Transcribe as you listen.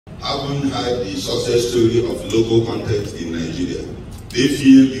haven't had the success story of local content in Nigeria. They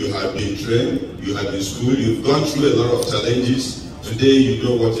feel you have been trained, you have been schooled, you've gone through a lot of challenges. Today you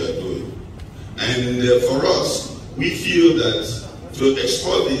know what you're doing. And for us, we feel that to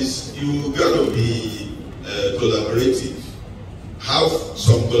explore this, you gotta be collaborative. Have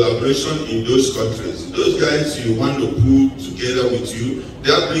some collaboration in those countries. Those guys you want to put together with you,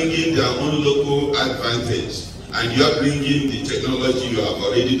 they are bringing their own local advantage, and you are bringing the technology you have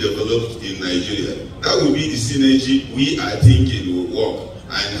already developed in Nigeria. That will be the synergy we are thinking will work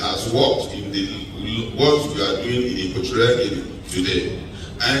and has worked in the what we are doing in Petroleum today.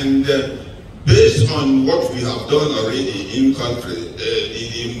 And based on what we have done already in country,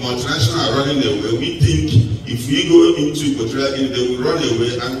 the multinational are running away. We think if we go into Petroleum, they will run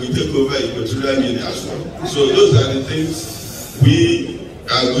away and we take over Petroleum as well. So those are the things we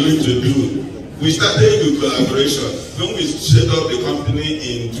are going to do. We started with collaboration. When we set up the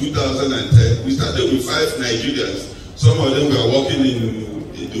company in 2010, we started with 5 Nigerians. Some of them were working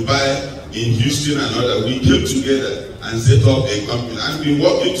in Dubai, in Houston and others. We came together and set up a company and been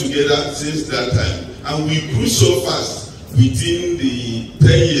working together since that time. And we grew so fast within the 10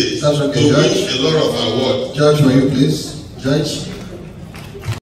 years to win a lot of awards. Judge, will you please? Judge.